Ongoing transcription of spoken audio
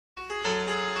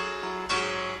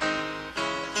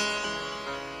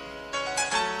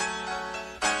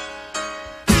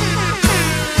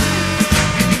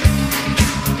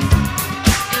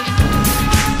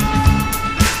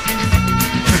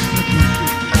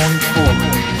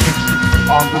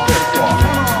on the deck one.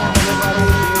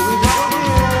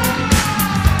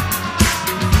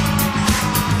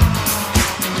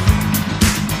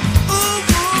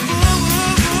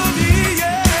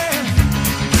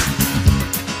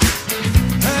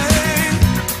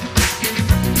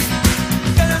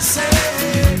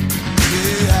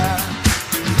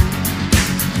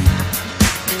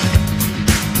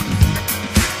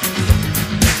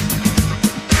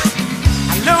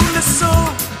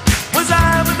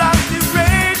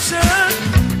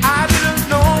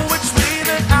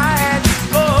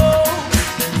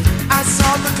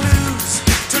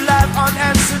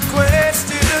 Unanswered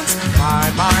questions my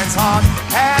mind's heart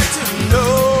had to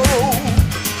know.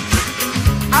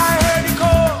 I heard it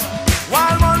call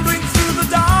while wandering through the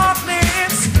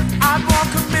darkness. I'd walk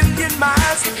a million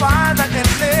miles to find that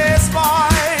endless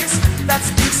voice that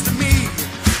speaks to me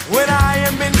when I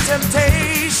am in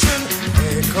temptation,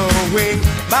 echoing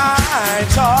my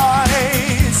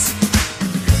choice.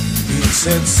 He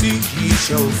said, seek ye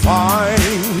shall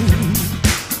find.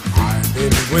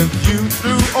 Been with you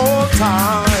through all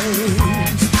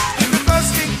times. And the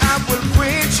first thing I will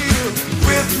quench you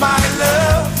with my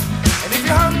love. And if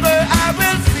you're hungry, I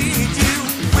will feed you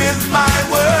with my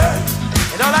word.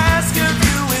 And all I ask of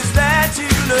you is that you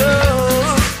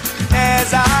love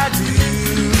as I do.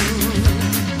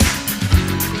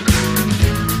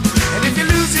 And if you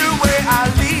lose your way,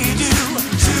 I'll lead you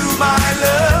to my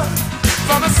love.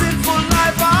 From a sinful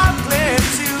life, I'll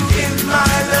cleanse you in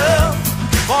my love.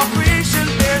 For creation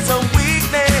bears a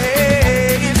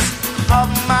weakness of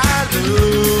my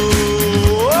love.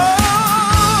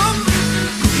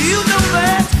 You know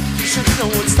that you should know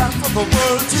it's time for the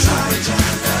world to try your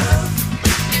love.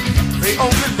 The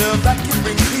only love that can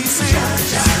bring peace in.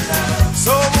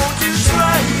 So won't you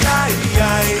try your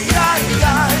love.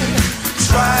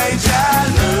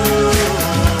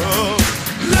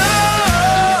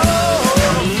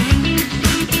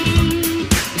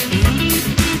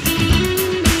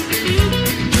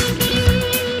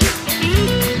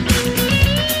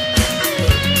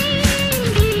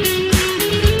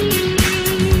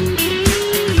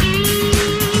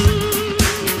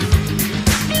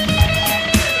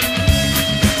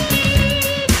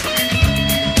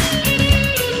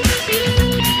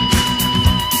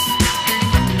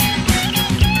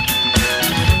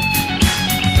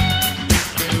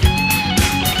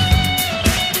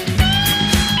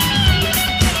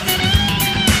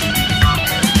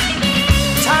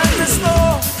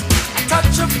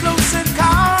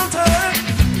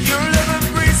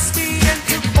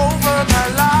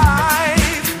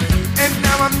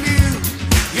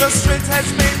 Has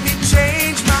made me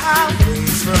change my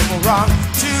ways from wrong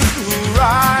to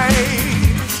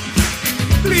right.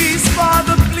 Please,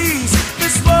 Father, please,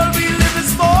 this world we live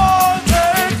is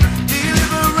faltered.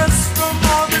 Deliver us from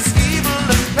all this evil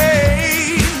and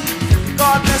pain.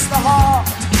 God bless the heart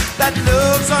that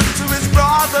loves unto his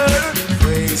brother,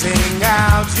 praising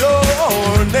out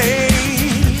your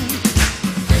name.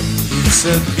 He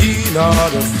said, be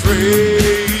not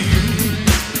afraid.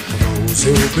 Those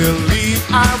who believe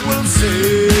I will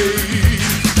save.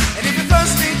 And if you're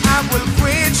thirsty, I will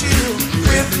quench you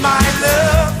with my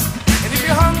love. And if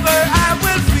you're hungry, I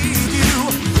will feed you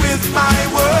with my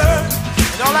word.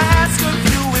 And all I ask of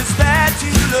you is that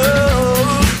you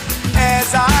love as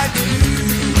I do.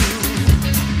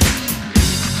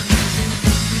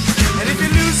 And if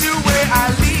you lose your way, I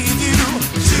lead you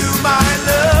to my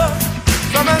love.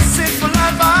 From a sinful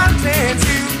life, I'll cleanse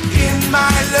you in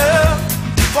my love.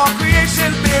 For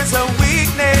creation bears a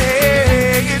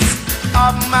weakness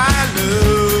of my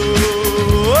love.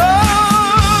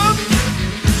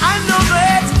 I know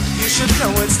that you should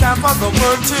know it's time for the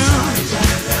world to.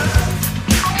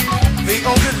 The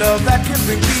only love that can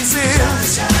bring peace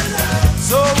is.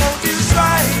 So won't you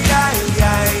try your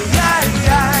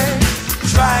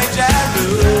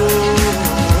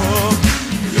love.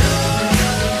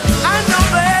 I know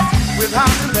that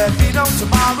without you there be no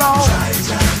tomorrow.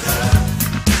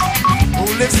 Who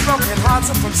lives broken hearts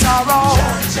and from sorrow.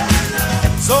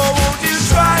 So won't you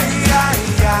try your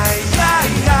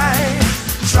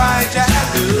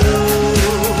love.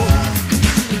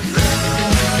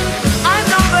 I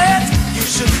know that you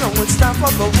should know it's time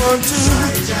for the world to.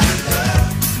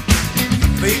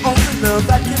 The only love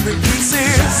that can bring peace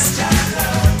is.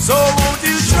 So won't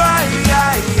you try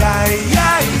your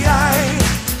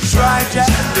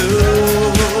love.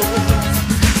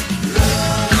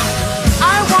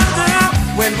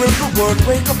 When will the world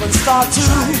wake up and start to?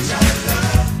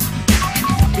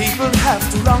 People have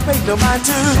too long paid no mind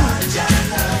to.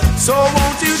 So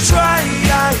won't you try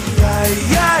your love.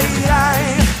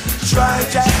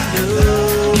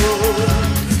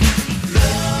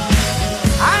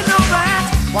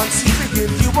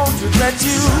 let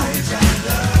you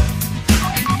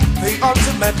the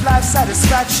ultimate life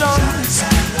satisfaction.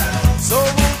 So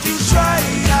won't you try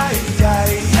that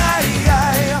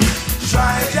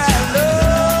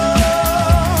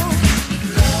love?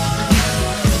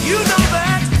 You know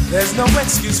that there's no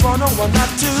excuse for no one not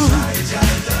to.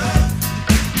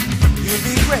 You'll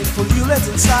be grateful you let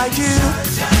inside you.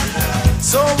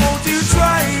 So won't you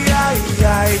try that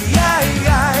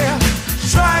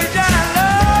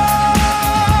love?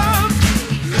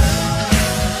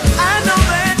 I know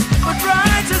that, but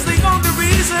right is the only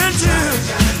reason to.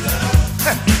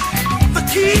 The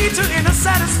key to inner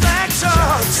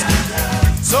satisfaction.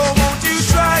 So won't you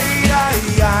try that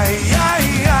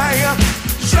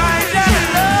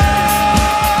love?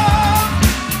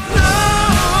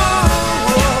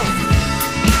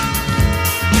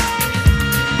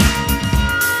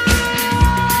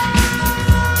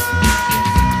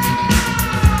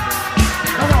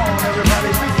 Come on, everybody,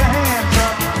 put your hands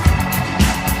up.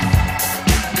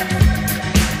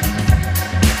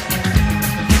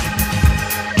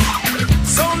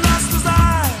 So lost was I,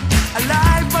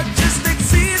 alive but just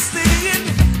existing,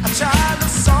 a child of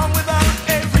song without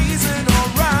a reason or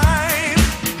rhyme,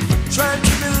 trying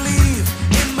to believe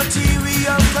in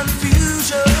material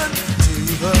confusion. To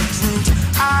the truth,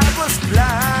 I was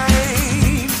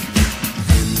blind.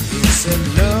 He said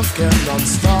love cannot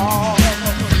start.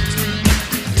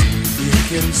 You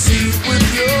can see with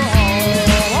your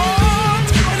heart.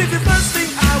 And if you're thirsty,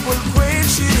 I will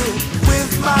quench you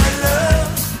with my love.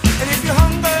 And if you're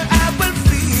hungry, I will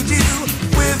feed you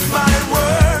with my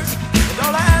word. And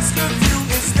all I ask of you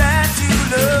is that you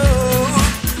love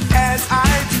as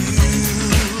I do.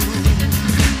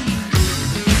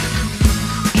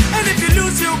 And if you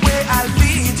lose your way, I'll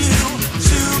lead you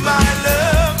to my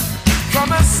love. From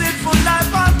a sinful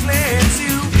life, I'll cleanse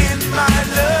you in my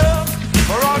love.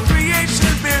 For all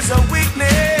creation bears a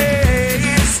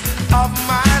witness of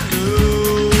my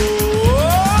love.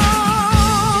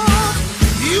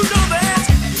 You know that,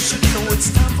 you should know it's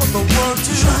time for the world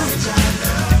to try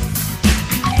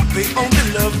the only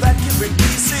love that can bring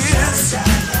pieces.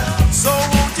 So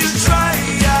won't you try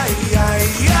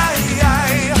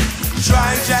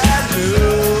that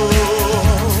love?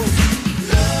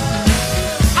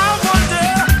 I wonder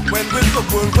when will the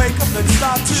world wake up and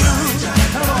start to.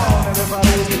 Come on,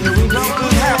 everybody, we No, we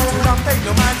have to not pay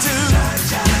no mind to.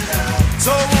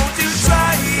 So won't you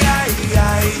try that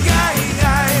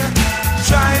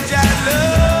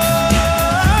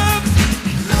love?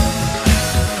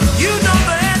 You know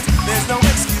that there's no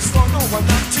excuse for no one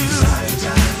not to.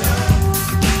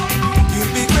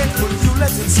 You'll be grateful you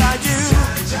let inside you.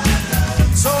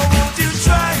 So won't you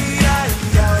try that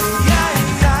love?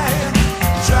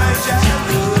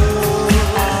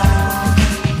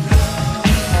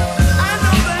 I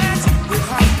know that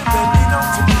without you there'll be no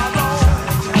tomorrow.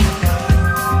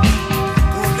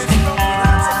 Who lives from the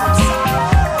answer from sorrow?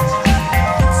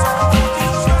 So won't you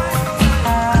try?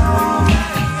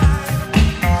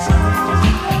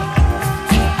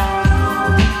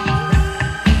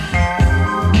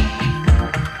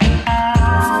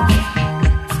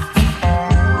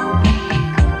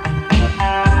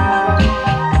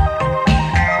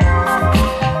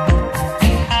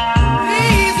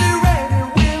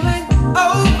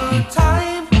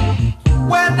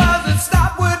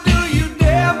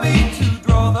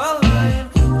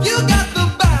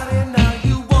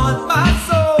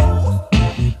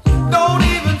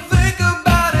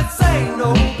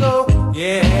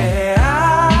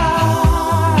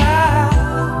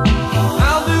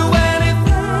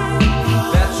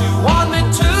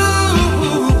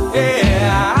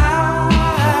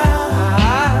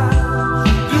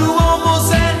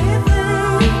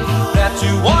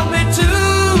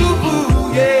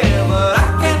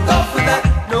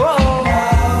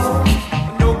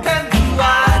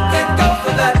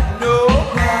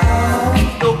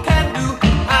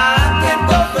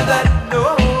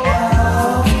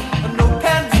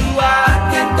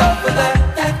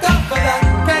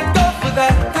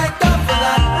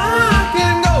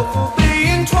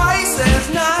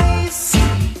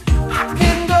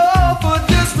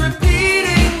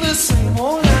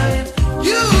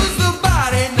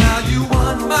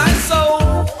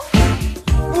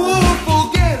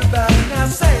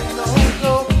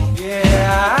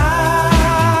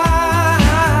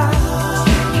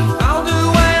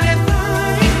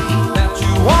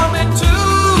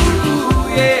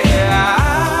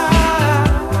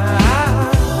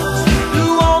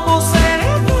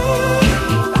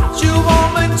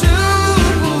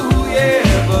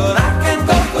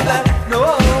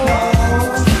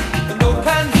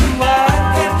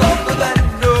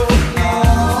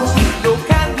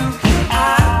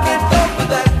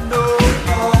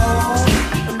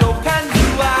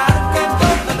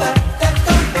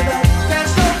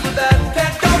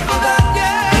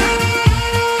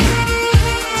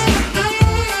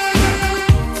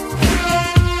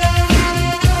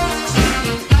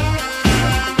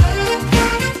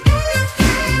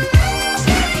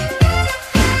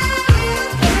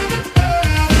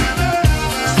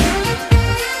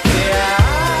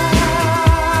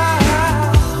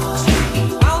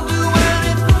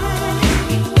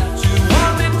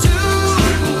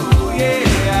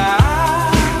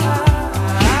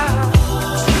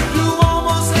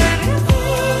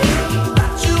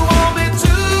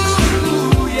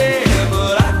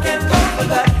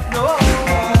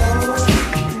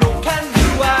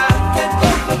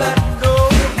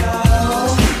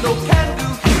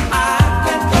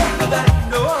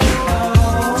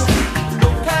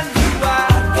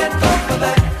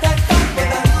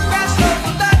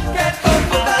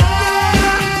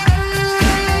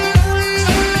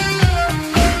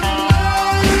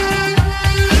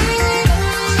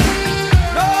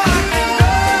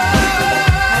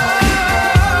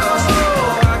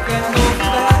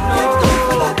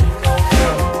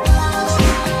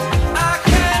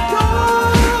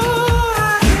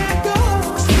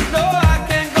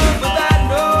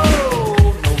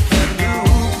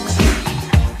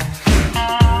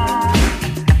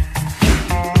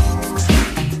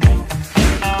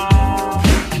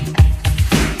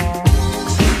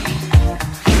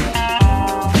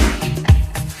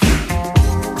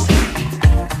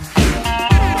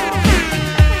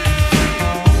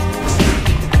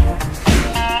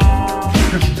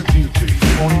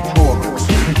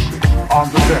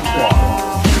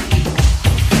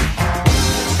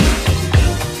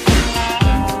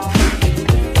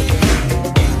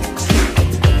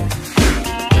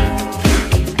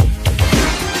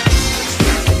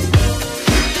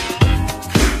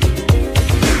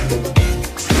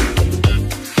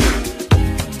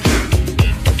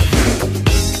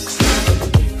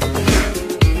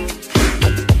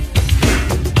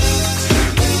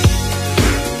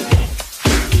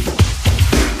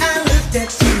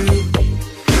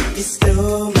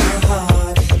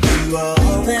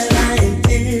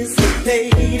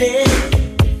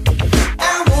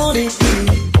 wanted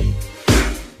you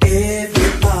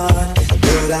every part,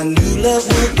 but I knew love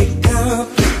would be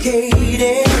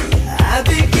complicated. I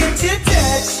began to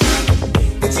touch,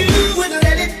 but you wouldn't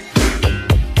let it.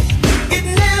 It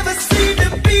never seemed to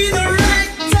be the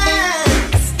right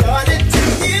time. I started to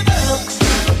give up,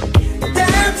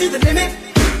 down to the limit,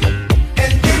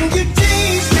 and then you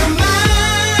changed your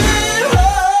mind,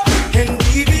 oh, and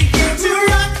we began to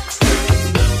rock,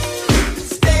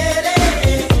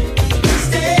 steady,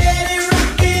 steady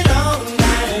rocking all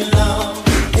night long,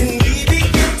 and we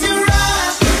began to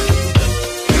rock,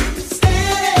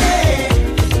 steady,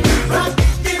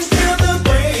 rocking till the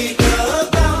break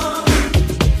of dawn,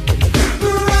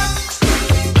 rock.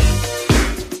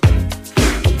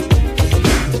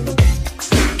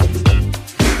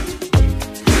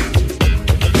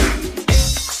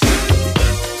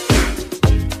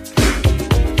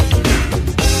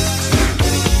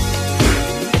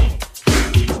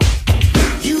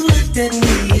 You looked at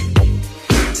me,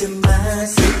 to my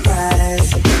surprise.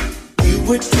 You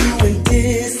were too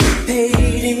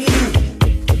anticipating.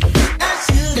 I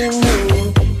should have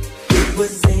known it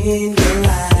was in your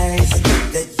eyes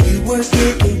that you were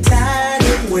getting tired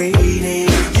of waiting.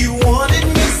 You wanted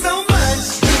me so much,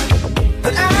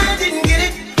 but I didn't get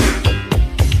it.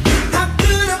 How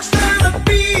could I find a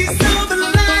piece of the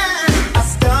line? I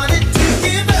started to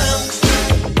give up,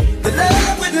 but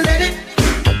love wouldn't let it.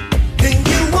 Then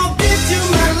you walked into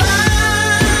my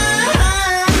life,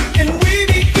 and we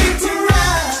began to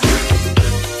ride,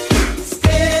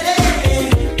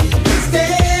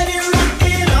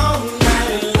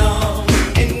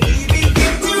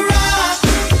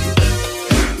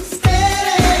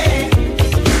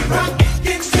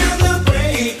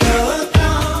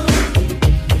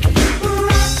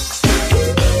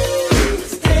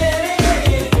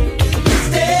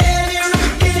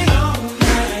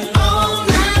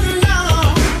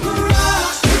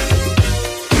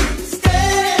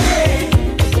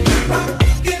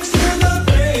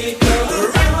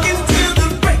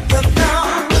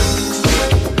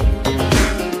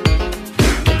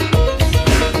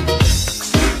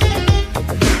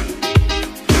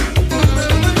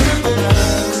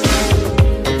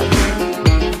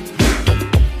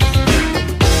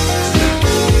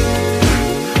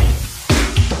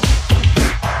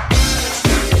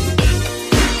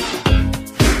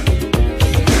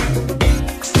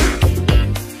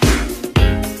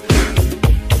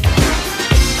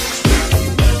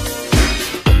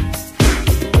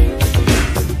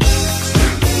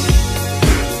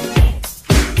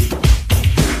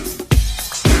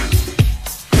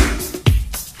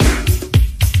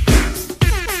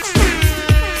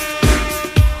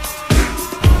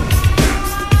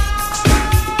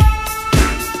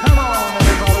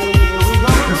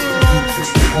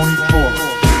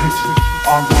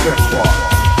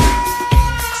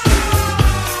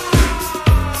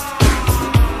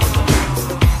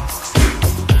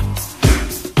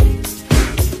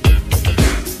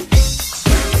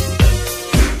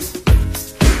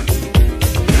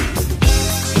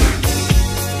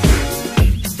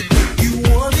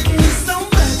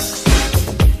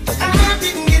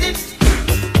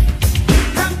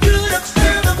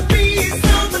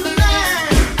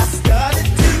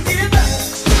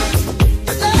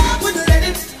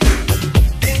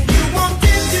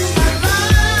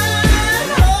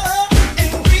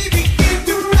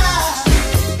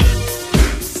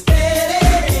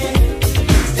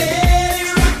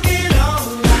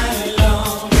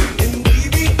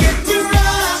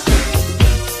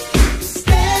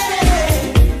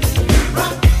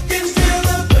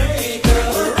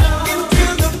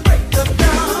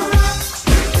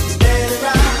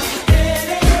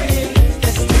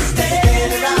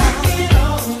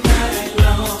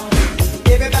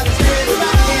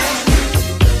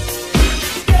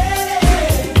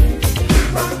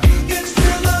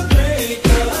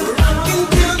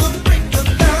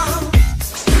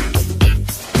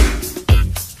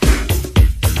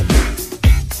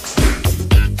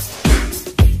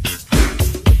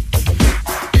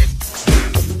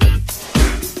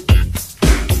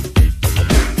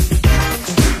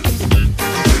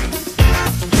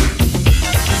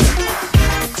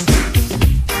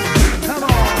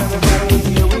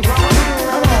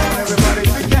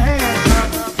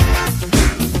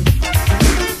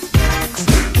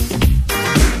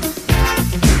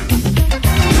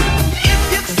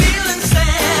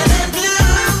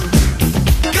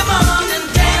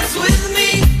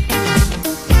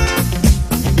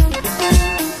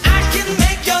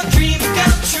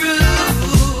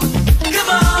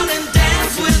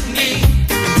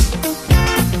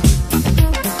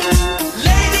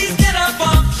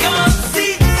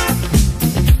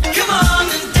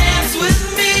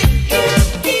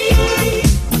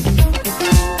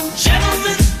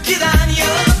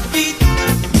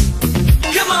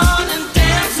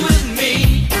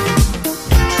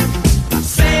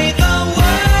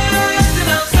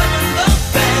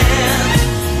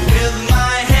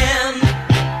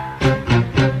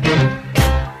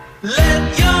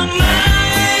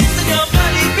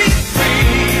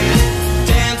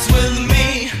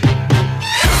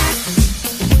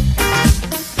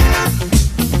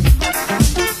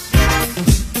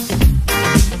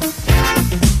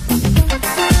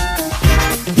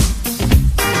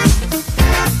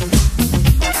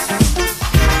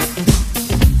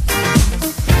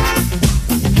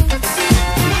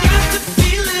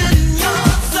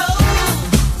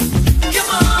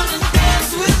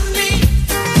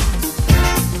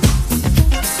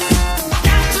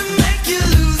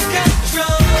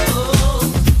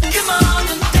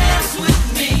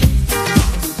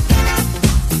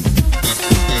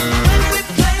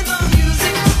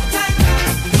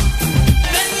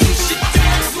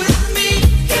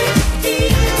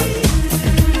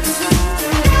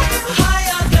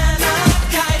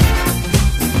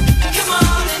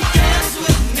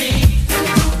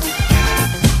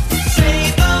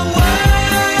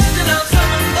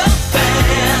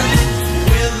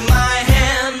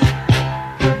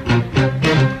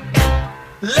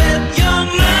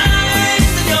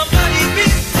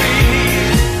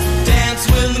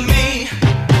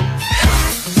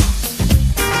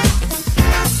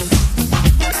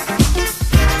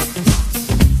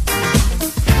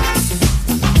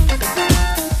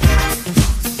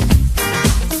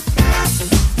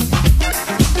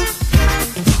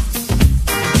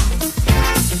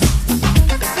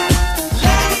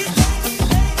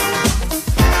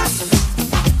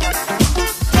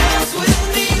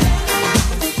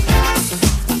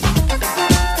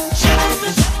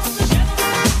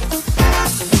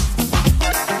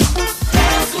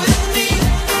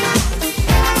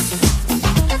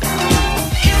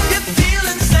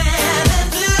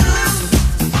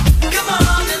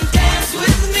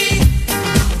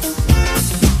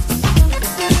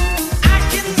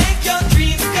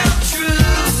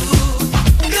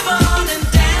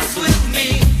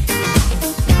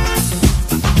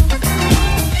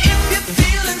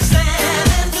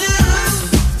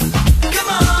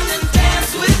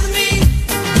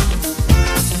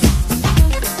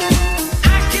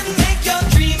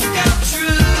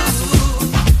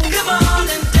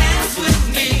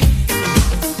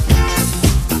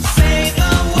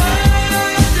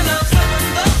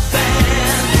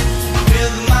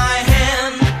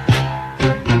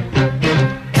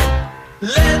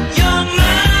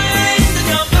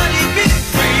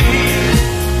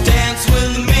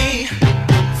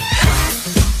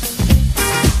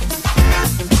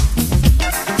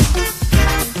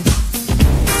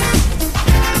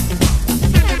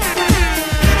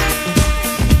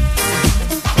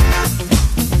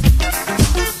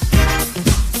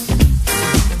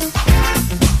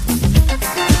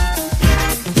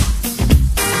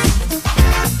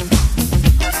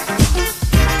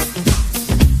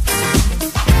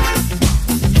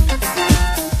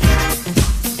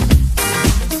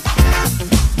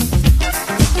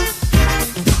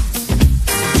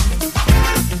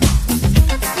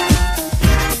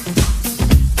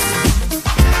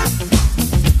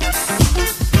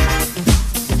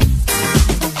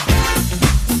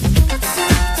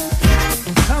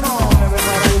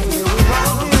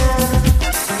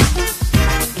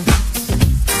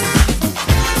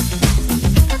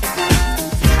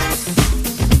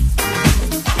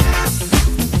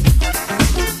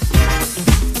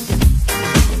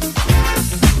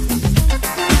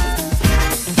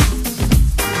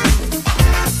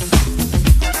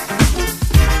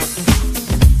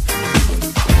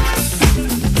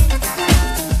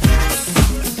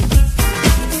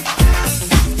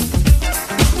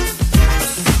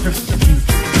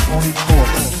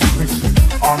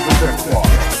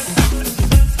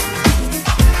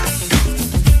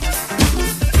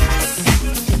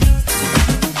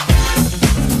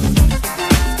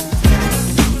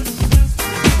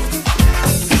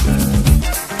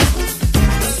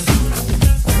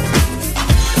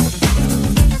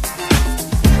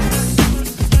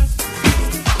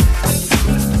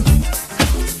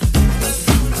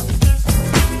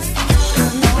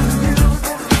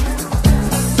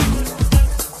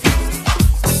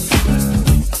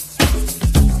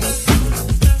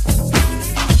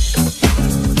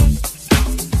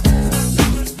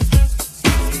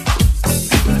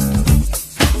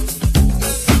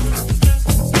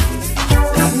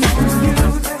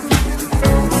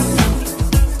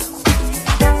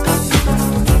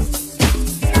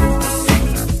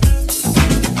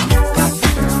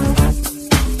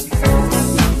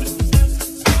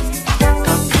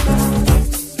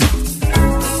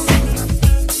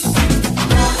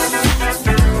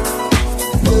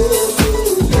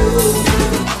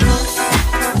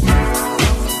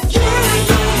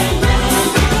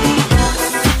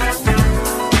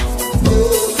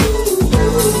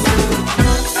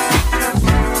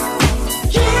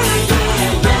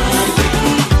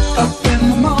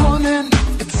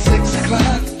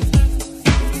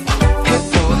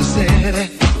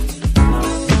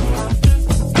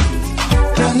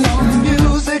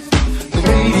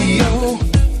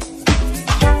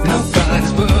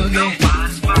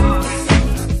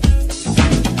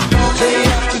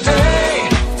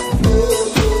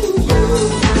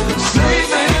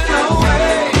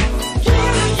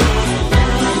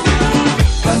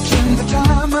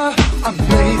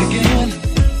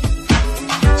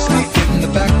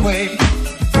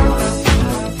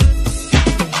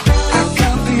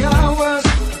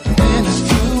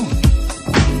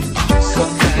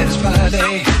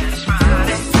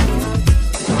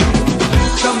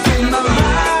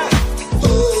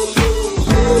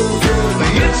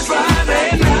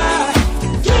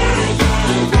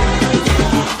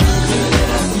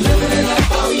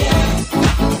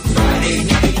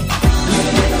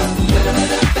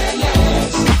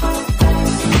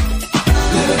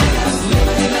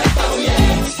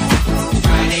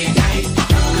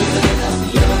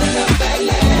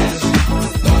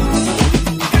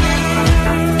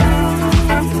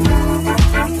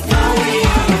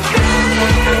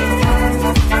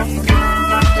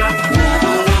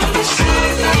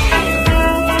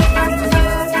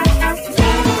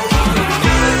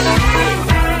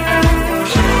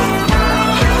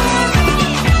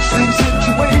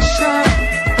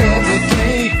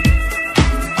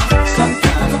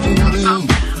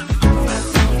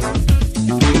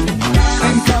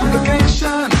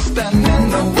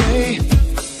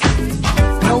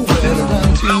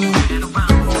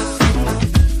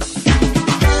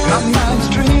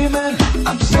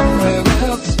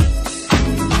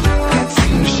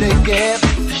 forget.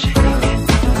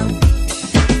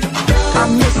 I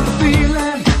miss the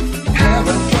feeling,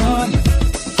 having fun.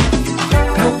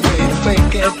 No way to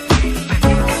fake it.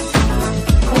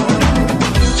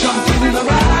 Jumping in the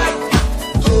ride.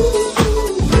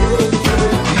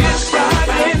 It's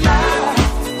Friday night.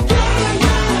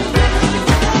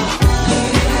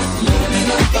 Living it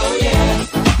up, oh yeah.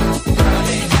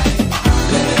 Friday night.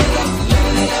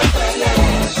 Living it up, at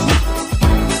last.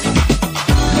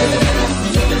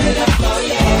 Living it up, oh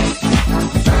yeah.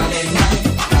 Friday night.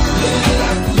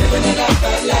 Living it up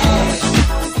at last.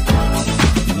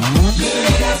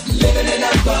 Living it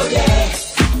up, oh yeah.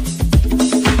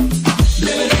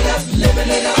 Living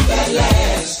it up at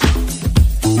last.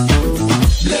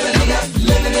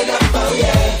 Living it up, oh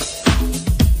yeah.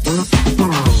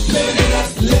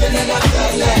 Living it up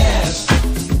at last.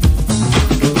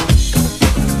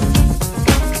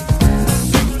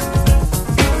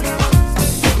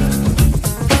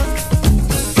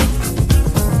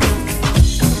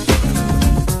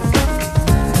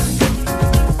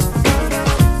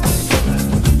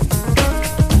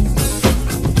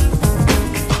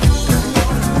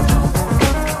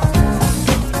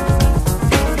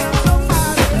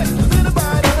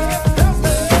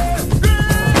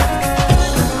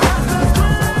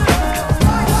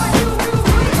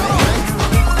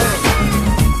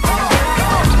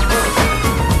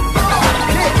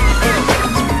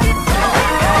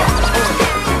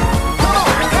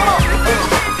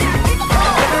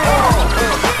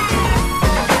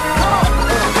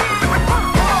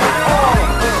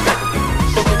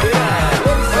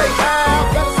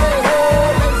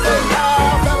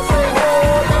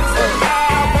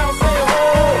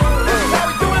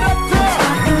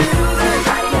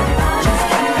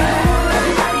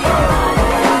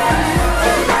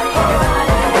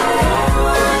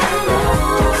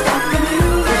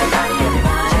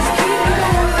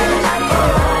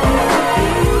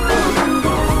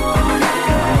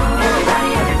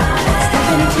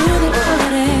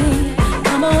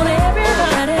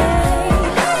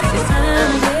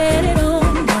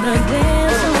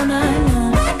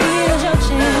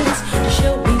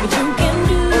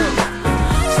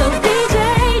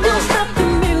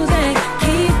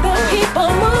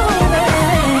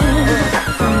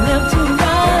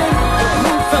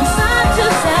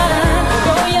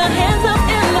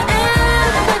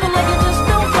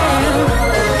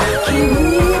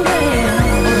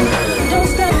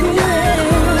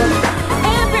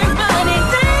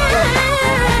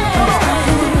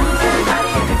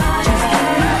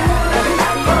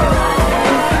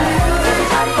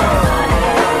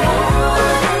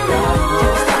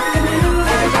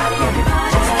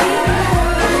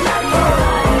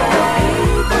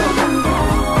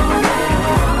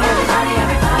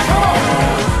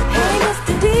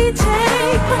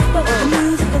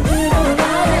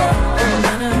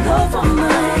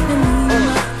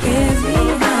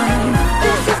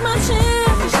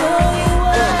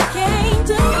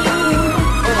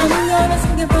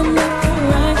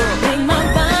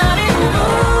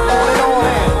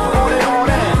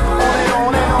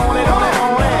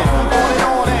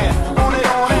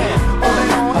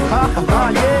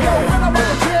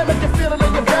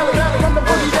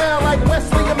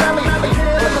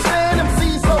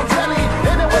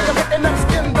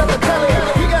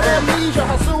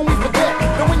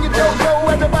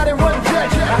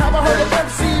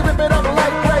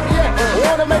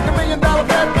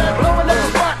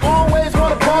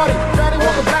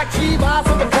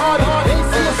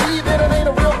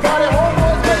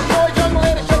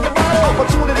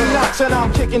 And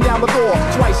I'm kicking down the door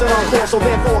twice and encore, so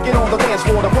therefore get on the dance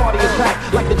floor. The party is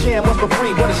packed like the jam was for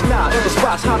free, but it's not. The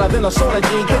spot's hotter than a sauna, G.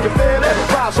 Can you feel it?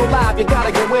 Vibe so live, you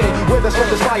gotta get with it. Where the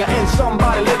smoke is fire and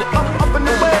somebody lit it up, up in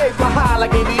the way, fly high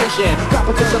like aviation. Crowd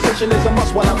participation is a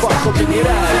must when I bust, so check it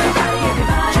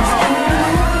out.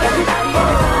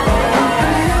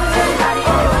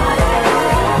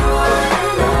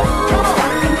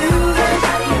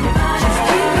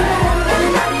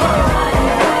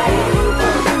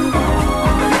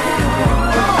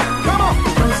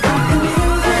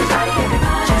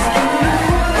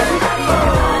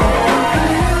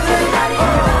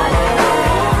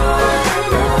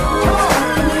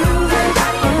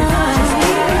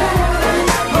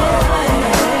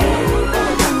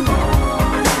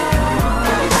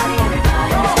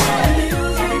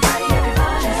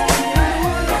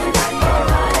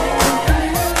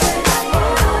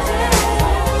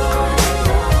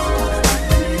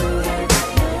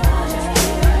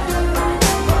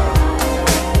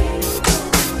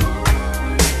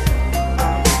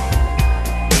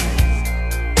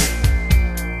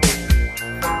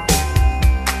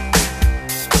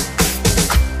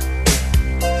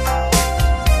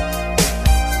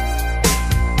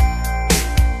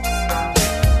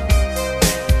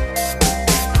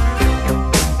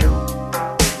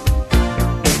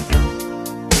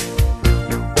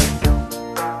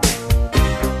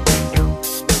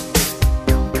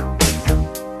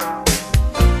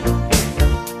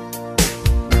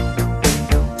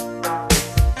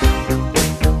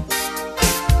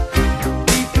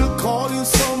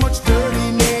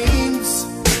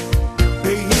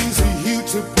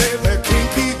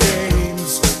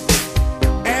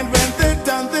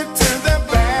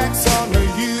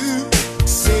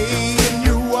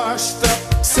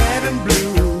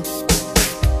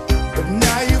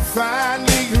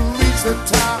 finally you reach the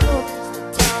top,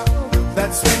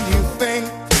 that's when you think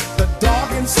the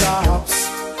dogging stops.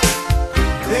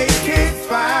 They can't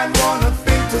find one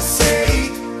thing to say.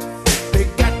 They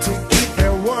got to eat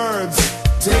their words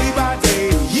day by day.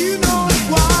 You know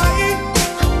why?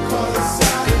 'Cause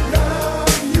I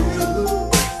love you.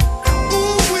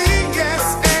 Ooh, yes,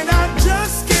 and I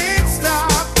just can't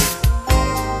stop.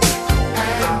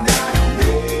 And I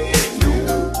need you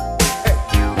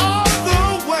all the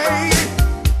way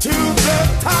to the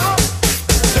top.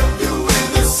 Love you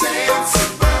with a sense of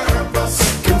purpose.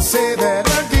 Can say that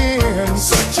again.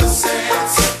 Such a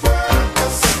sense of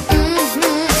purpose.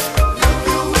 Love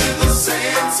you with a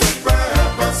sense of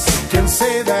purpose. Can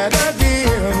say that again.